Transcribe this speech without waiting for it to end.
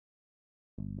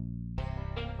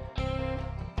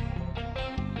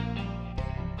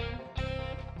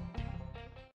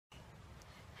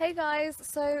Hey guys,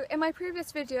 so in my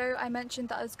previous video I mentioned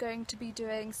that I was going to be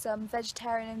doing some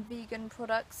vegetarian and vegan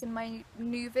products in my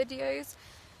new videos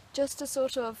just to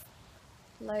sort of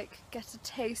get a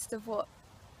taste of what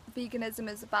veganism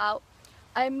is about.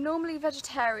 I'm normally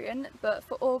vegetarian, but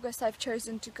for August I've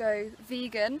chosen to go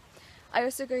vegan. I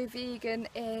also go vegan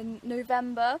in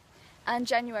November and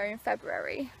January and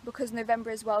February because November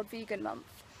is World Vegan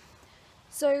Month.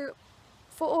 So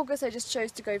for August I just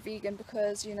chose to go vegan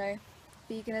because, you know,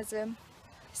 veganism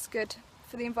is good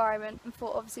for the environment and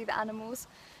for obviously the animals.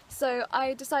 So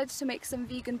I decided to make some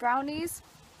vegan brownies.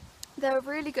 They're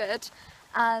really good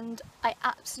and I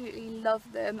absolutely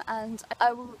love them, and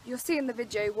you'll see in the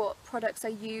video what products I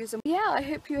use. And yeah, I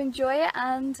hope you enjoy it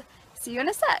and see you in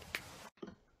a sec.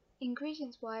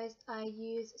 Ingredients wise, I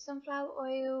use sunflower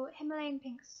oil, Himalayan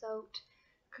pink salt,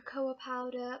 cocoa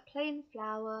powder, plain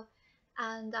flour,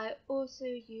 and I also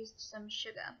used some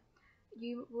sugar.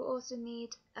 You will also need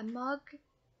a mug,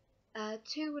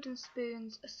 2 wooden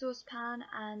spoons, a saucepan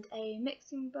and a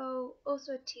mixing bowl,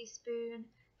 also a teaspoon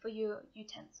for your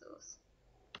utensils.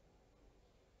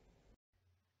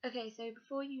 Okay, so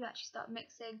before you actually start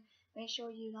mixing, make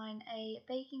sure you line a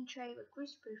baking tray with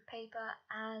greaseproof paper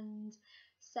and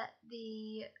set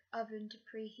the oven to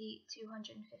preheat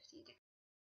 250 degrees.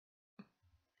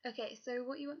 Okay, so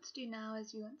what you want to do now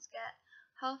is you want to get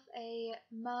half a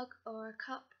mug or a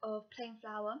cup of plain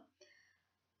flour,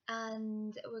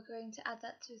 and we're going to add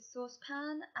that to a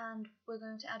saucepan and we're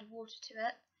going to add water to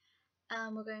it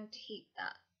and we're going to heat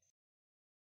that.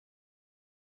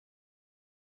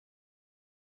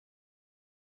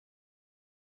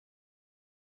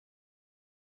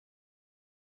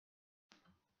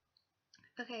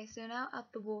 Okay, so now add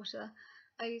the water.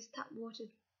 I used tap water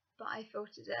but I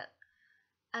filtered it,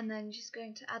 and then just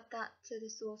going to add that to the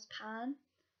saucepan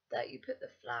that you put the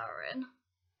flour in,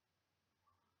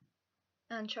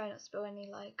 and try not to spill any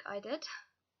like I did.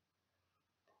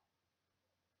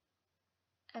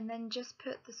 And then just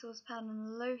put the saucepan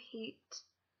on low heat.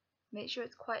 Make sure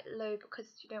it's quite low because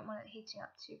you don't want it heating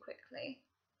up too quickly.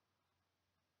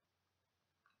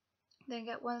 Then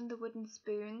get one of the wooden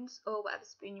spoons, or whatever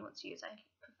spoon you want to use, I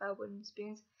prefer wooden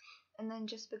spoons, and then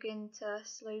just begin to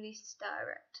slowly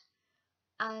stir it.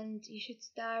 And you should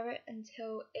stir it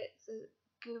until it's a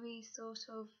gooey sort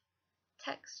of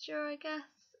texture, I guess.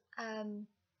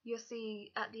 You'll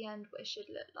see at the end what it should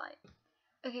look like.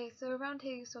 Okay, so around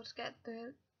here you sort of get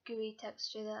the gooey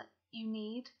texture that you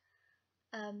need.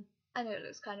 I know it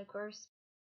looks kind of gross.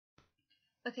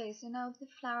 Okay, so now the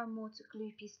flour and water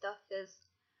gloopy stuff is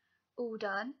all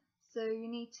done, so you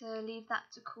need to leave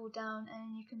that to cool down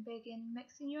and you can begin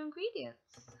mixing your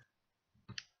ingredients.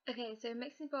 Okay, so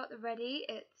mixing bowl ready,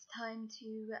 it's time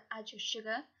to add your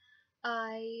sugar.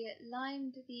 I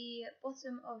lined the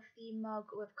bottom of the mug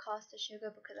with caster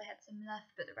sugar because I had some left,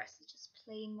 but the rest is just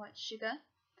plain white sugar.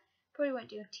 Probably won't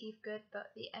do your teeth good, but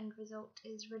the end result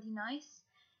is really nice.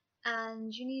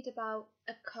 And you need about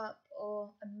a cup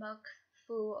or a mug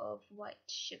full of white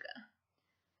sugar.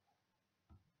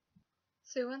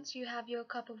 So once you have your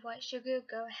cup of white sugar,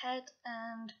 go ahead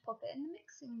and pop it in the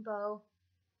mixing bowl.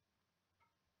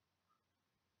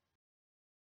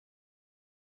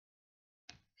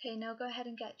 Okay, now go ahead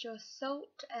and get your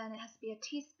salt, and it has to be a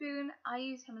teaspoon. I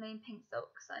use Himalayan pink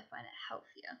salt because I find it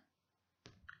healthier.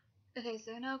 Okay,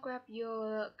 so now grab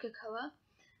your cocoa.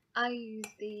 I use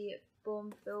the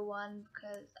Bourneville one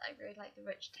because I really like the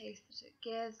rich taste that it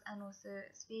gives, and also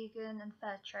it's vegan and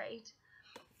fair trade.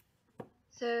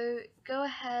 So go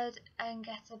ahead and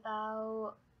get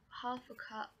about half a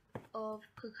cup of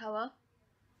cocoa.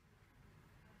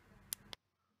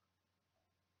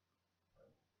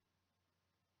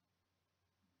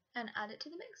 And add it to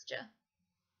the mixture.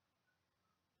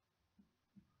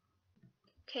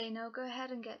 Okay, now go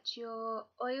ahead and get your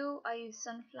oil. I use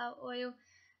sunflower oil,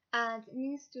 and it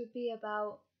needs to be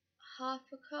about half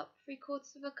a cup,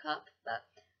 3/4 of a cup, but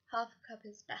half a cup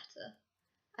is better.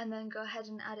 And then go ahead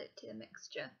and add it to the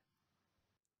mixture.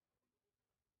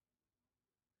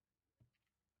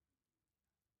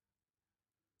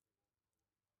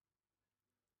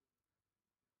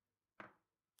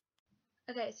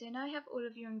 Okay, so now you have all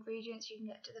of your ingredients, you can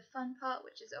get to the fun part,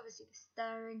 which is obviously the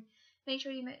stirring. Make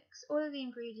sure you mix all of the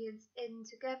ingredients in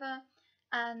together,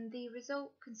 and the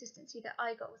result consistency that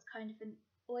I got was kind of an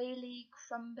oily,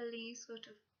 crumbly, sort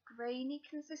of grainy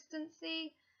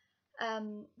consistency.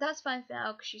 That's fine for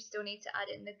now because you still need to add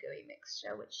in the gooey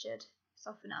mixture, which should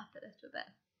soften up a little bit.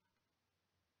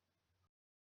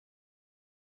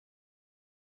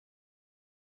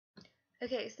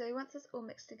 Okay, so once it's all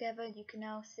mixed together, you can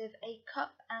now sieve a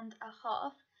cup and a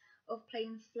half of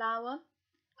plain flour.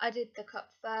 I did the cup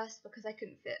first because I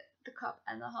couldn't fit the cup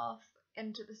and a half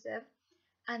into the sieve,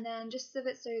 and then just sieve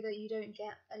it so that you don't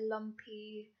get a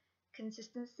lumpy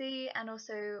consistency, and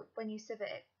also when you sieve it,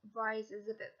 it rises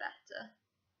a bit better,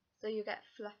 so you get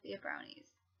fluffier brownies.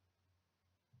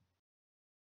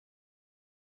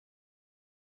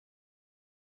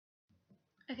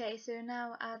 Okay, so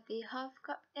now add the half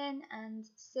cup in and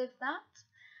sieve that,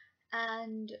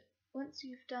 and once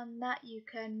you've done that, you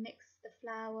can mix the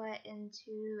flour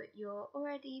into your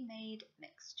already made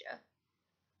mixture.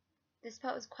 This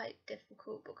part was quite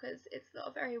difficult because it's not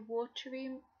a very watery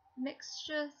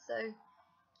mixture, so it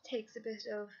takes a bit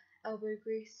of elbow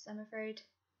grease, I'm afraid.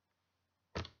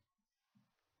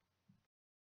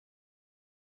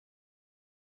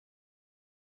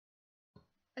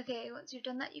 Okay, once you've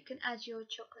done that, you can add your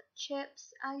chocolate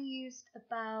chips. I used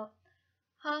about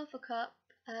half a cup.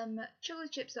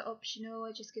 Chocolate chips are optional,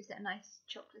 it just gives it a nice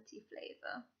chocolatey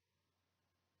flavour.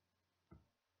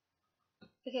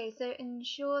 Okay, so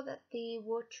ensure that the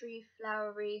watery,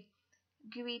 floury,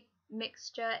 gooey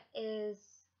mixture is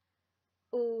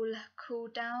all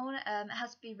cooled down. It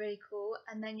has to be really cool,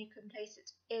 and then you can place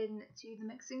it into the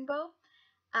mixing bowl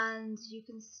and you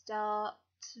can start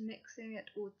mixing it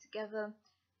all together.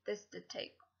 This did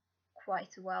take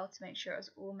quite a while to make sure it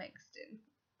was all mixed in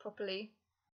properly.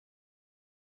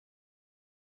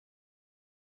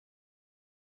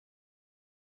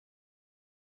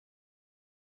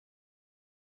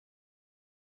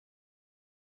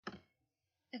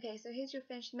 Okay, so here's your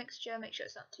finished mixture. Make sure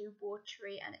it's not too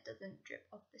watery and it doesn't drip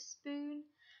off the spoon.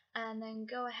 And then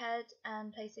go ahead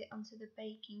and place it onto the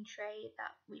baking tray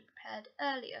that we prepared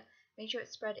earlier. Make sure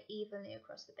it's spread evenly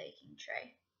across the baking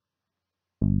tray.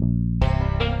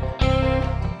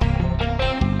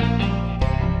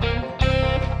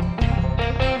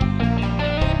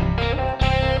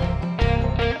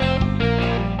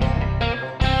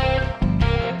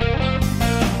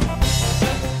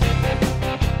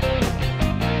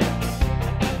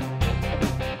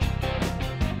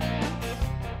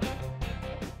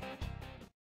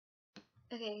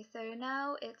 Okay, so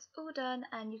now it's all done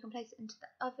and you can place it into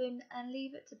the oven and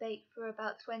leave it to bake for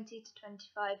about 20 to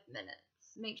 25 minutes.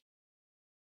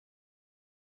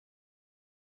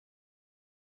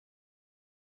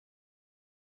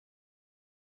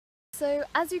 So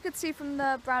as you could see from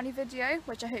the brownie video,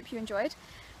 which I hope you enjoyed,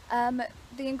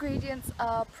 the ingredients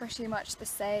are pretty much the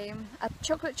same.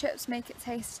 Chocolate chips make it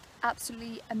taste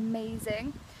absolutely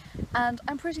amazing, and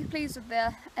I'm pretty pleased with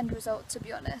the end result, to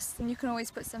be honest. And you can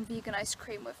always put some vegan ice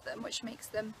cream with them, which makes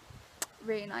them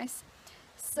really nice.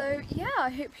 So yeah, I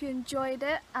hope you enjoyed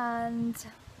it, and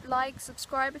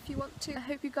subscribe if you want to. I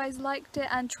hope you guys liked it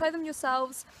and try them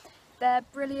yourselves. They're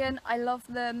brilliant, I love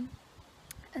them.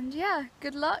 And yeah,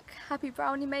 good luck, happy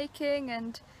brownie making,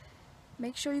 and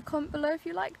make sure you comment below if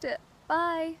you liked it.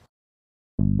 Bye!